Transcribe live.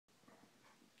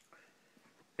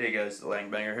Hey guys, the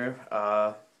Langbanger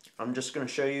here. I'm just going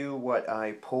to show you what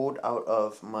I pulled out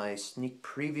of my sneak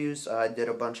previews. I did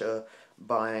a bunch of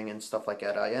buying and stuff like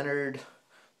that. I entered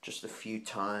just a few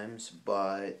times,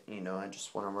 but I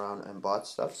just went around and bought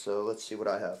stuff. So let's see what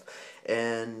I have.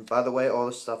 And by the way, all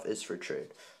this stuff is for trade.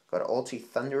 Got an Ulti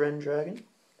Thunder End Dragon.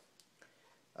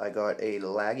 I got a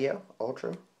Lagia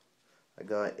Ultra. I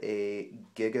got a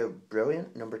Giga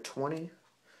Brilliant number 20.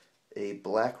 A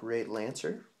Black Ray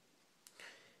Lancer.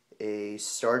 A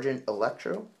Sergeant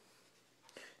Electro,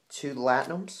 2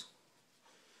 Latinums,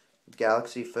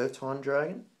 Galaxy Photon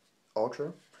Dragon,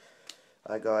 Ultra.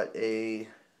 I got a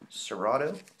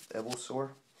Serato, Evilsaur,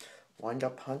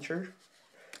 Wind-Up Hunter,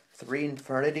 3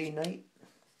 Infernity Knight,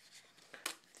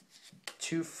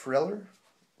 2 Friller,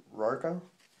 Rarka,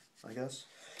 I guess,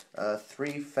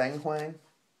 3 Feng Huang.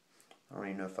 I don't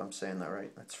even know if I'm saying that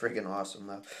right. That's freaking awesome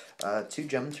though. 2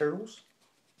 Gem Turtles,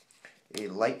 a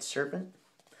Light Serpent,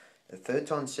 a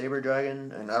Photon Saber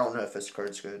Dragon, and I don't know if this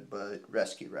card's good, but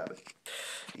Rescue Rabbit.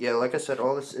 Yeah, like I said,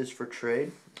 all this is for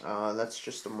trade. That's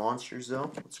just the monsters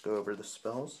though. Let's go over the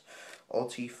spells.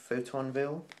 Ulti Photon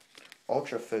Veil,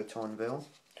 Ultra Photon Veil,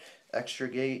 Extra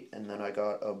Gate, and then I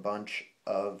got a bunch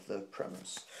of the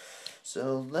promos.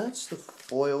 So that's the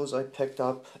foils I picked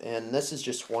up, and this is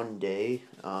just one day.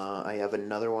 I have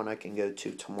another one I can go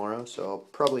to tomorrow, so I'll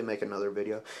probably make another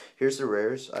video. Here's the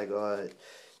rares. I got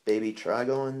Baby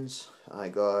Trigons, I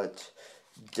got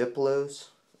Diplos,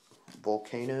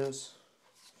 Volcanoes,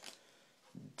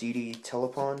 DD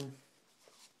Telepon,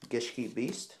 Gishki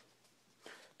Beast,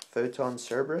 Photon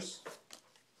Cerberus,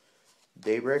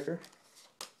 Daybreaker,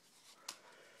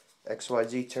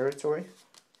 XYZ Territory,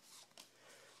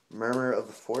 Murmur of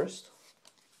the Forest,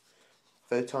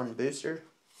 Photon Booster,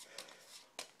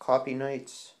 Copy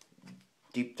Knights,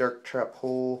 Deep Dark Trap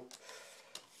Hole,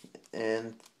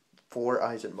 and 4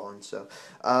 Eisenbahn. So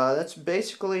that's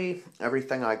basically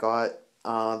everything I got.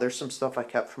 There's some stuff I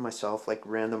kept for myself, like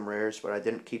random rares, but I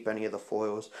didn't keep any of the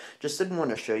foils. Just didn't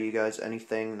want to show you guys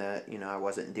anything that I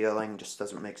wasn't dealing. Just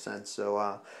doesn't make sense.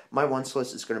 So my wants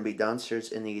list is going to be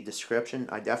downstairs in the description.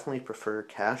 I definitely prefer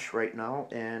cash right now,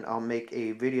 and I'll make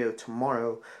a video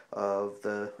tomorrow of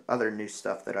the other new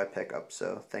stuff that I pick up.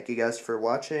 So thank you guys for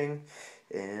watching,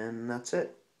 and that's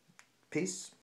it. Peace.